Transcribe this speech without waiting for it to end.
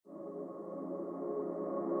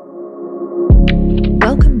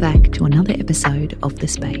back to another episode of The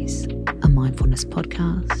Space, a mindfulness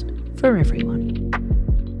podcast for everyone.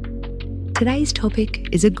 Today's topic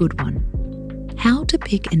is a good one: how to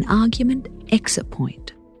pick an argument exit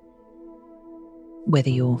point. Whether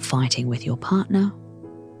you're fighting with your partner,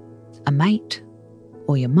 a mate,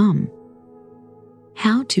 or your mum,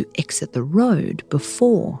 how to exit the road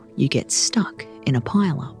before you get stuck in a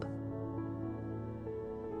pile-up.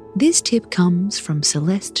 This tip comes from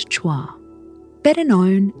Celeste Chua, better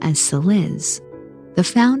known as Celeste, the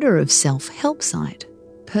founder of self-help site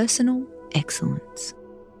Personal Excellence.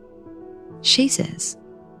 She says,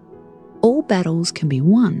 all battles can be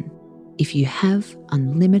won if you have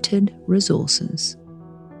unlimited resources.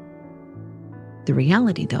 The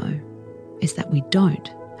reality, though, is that we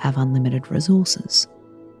don't have unlimited resources.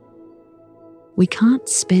 We can't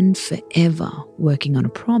spend forever working on a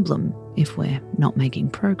problem if we're not making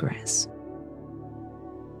progress.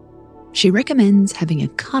 She recommends having a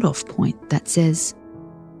cut-off point that says,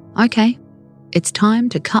 okay, it's time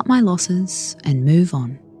to cut my losses and move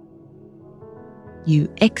on.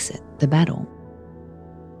 You exit the battle.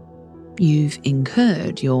 You've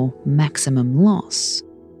incurred your maximum loss.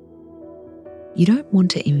 You don't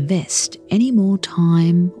want to invest any more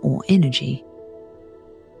time or energy.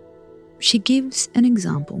 She gives an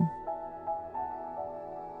example.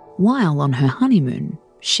 While on her honeymoon,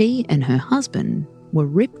 she and her husband were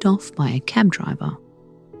ripped off by a cab driver.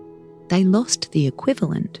 They lost the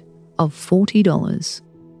equivalent of $40.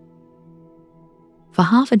 For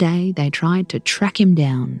half a day, they tried to track him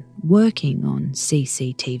down, working on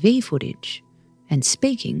CCTV footage and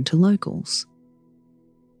speaking to locals.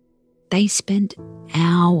 They spent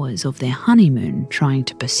hours of their honeymoon trying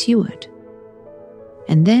to pursue it.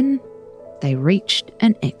 And then they reached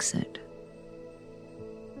an exit.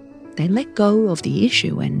 They let go of the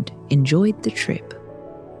issue and enjoyed the trip.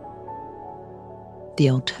 The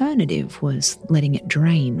alternative was letting it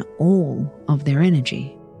drain all of their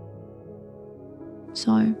energy.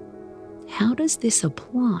 So, how does this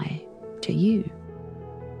apply to you?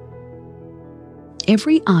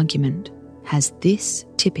 Every argument has this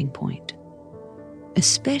tipping point,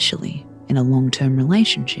 especially in a long-term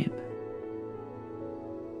relationship.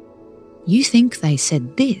 You think they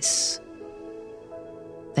said this.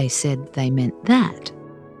 They said they meant that.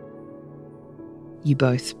 You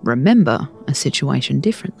both remember a situation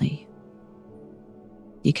differently.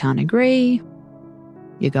 You can't agree.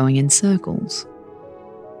 You're going in circles.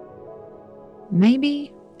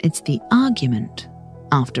 Maybe it's the argument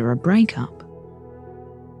after a breakup.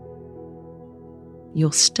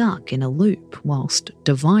 You're stuck in a loop whilst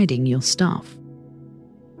dividing your stuff.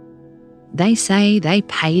 They say they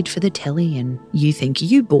paid for the telly and you think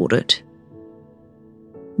you bought it.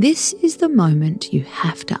 This is the moment you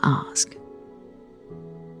have to ask,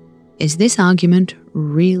 is this argument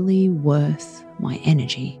really worth my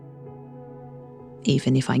energy?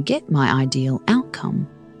 Even if I get my ideal outcome,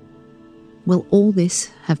 will all this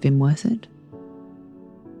have been worth it?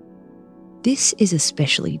 This is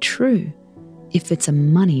especially true if it's a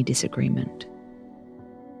money disagreement.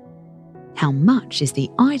 How much is the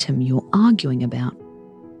item you're arguing about?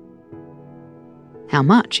 How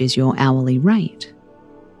much is your hourly rate?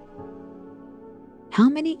 How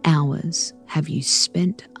many hours have you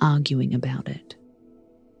spent arguing about it?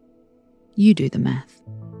 You do the math.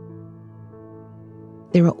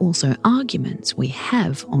 There are also arguments we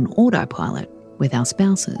have on autopilot with our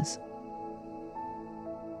spouses.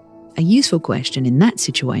 A useful question in that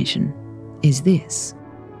situation is this: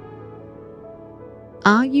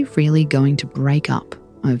 are you really going to break up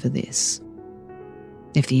over this?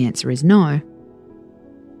 If the answer is no,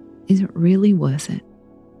 is it really worth it?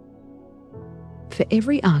 For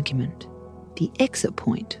every argument, the exit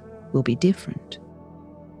point will be different.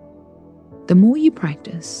 The more you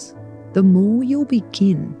practice, the more you'll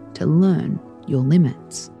begin to learn your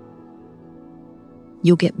limits.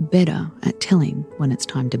 You'll get better at telling when it's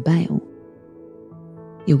time to bail.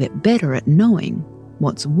 You'll get better at knowing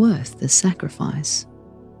what's worth the sacrifice.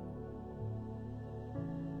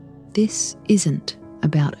 This isn't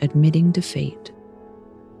about admitting defeat.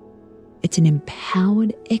 It's an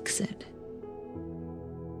empowered exit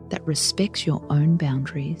that respects your own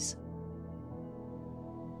boundaries.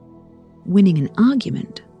 Winning an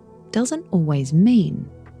argument doesn't always mean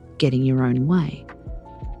getting your own way.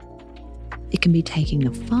 It can be taking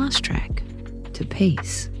the fast track to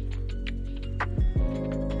peace.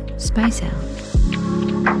 Space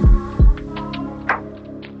out.